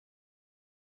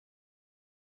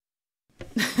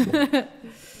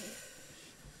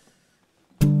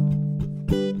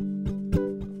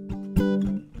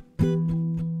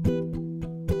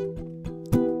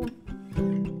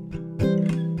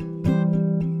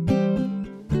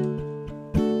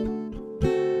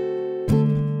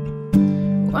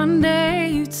One day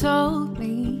you told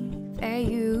me that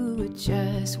you would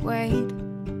just wait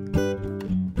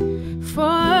for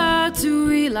her to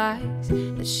realize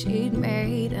that she'd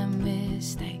made a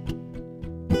mistake.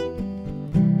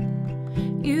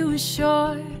 You were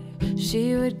sure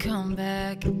she would come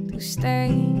back to stay,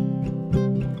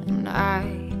 and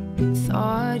I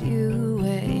thought you were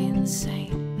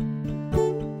insane.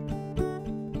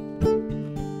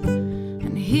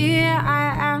 And here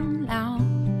I am now,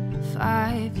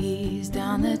 5 years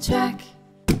down the track,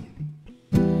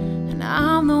 and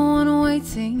I'm the one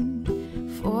waiting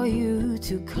for you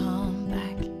to come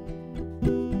back.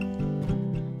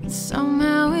 And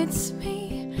somehow it's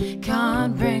me,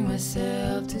 can't bring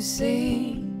myself to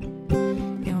see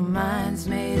your mind's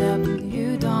made up and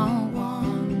you don't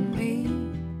want me.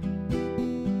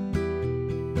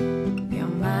 Your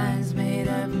mind's made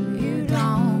up and you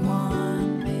don't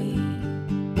want me.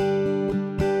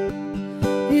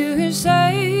 You can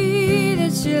say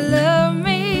that you love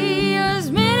me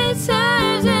as many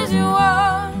times as you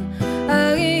want.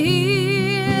 I can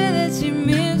hear that you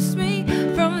miss me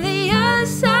from the other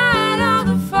side of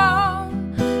the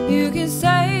phone. You can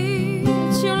say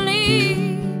that you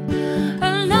need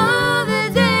another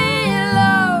day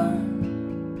alone,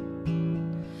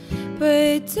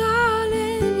 but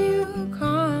darling, you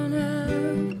can't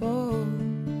have both.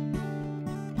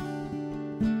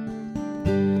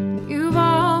 You've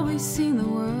always seen the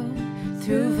world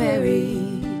through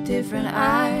very different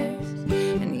eyes,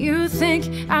 and you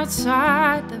think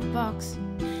outside the box,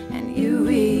 and you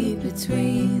read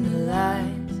between the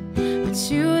lines, but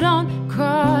you don't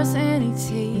cross any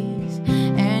T's,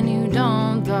 and you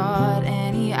don't dot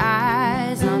any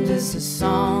I's. I'm just a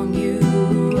song you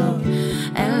wrote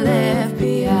and left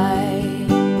behind.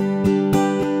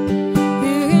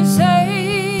 You can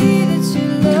say that you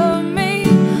love me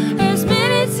as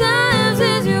many times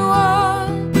as you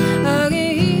want. I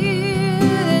can hear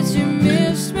that you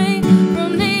miss me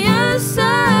from the other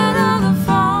side of the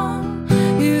phone.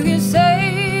 You can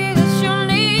say that you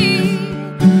need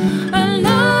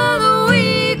another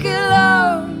week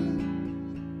alone,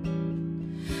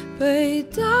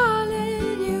 but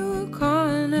darling, you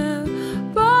can't have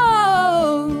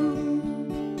both.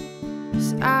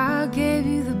 'Cause I gave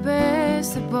you the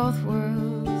best of both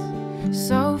worlds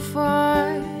so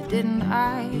far, didn't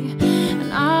I?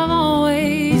 And I've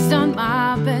always done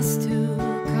my best to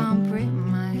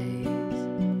compromise,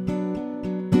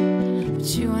 but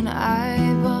you and I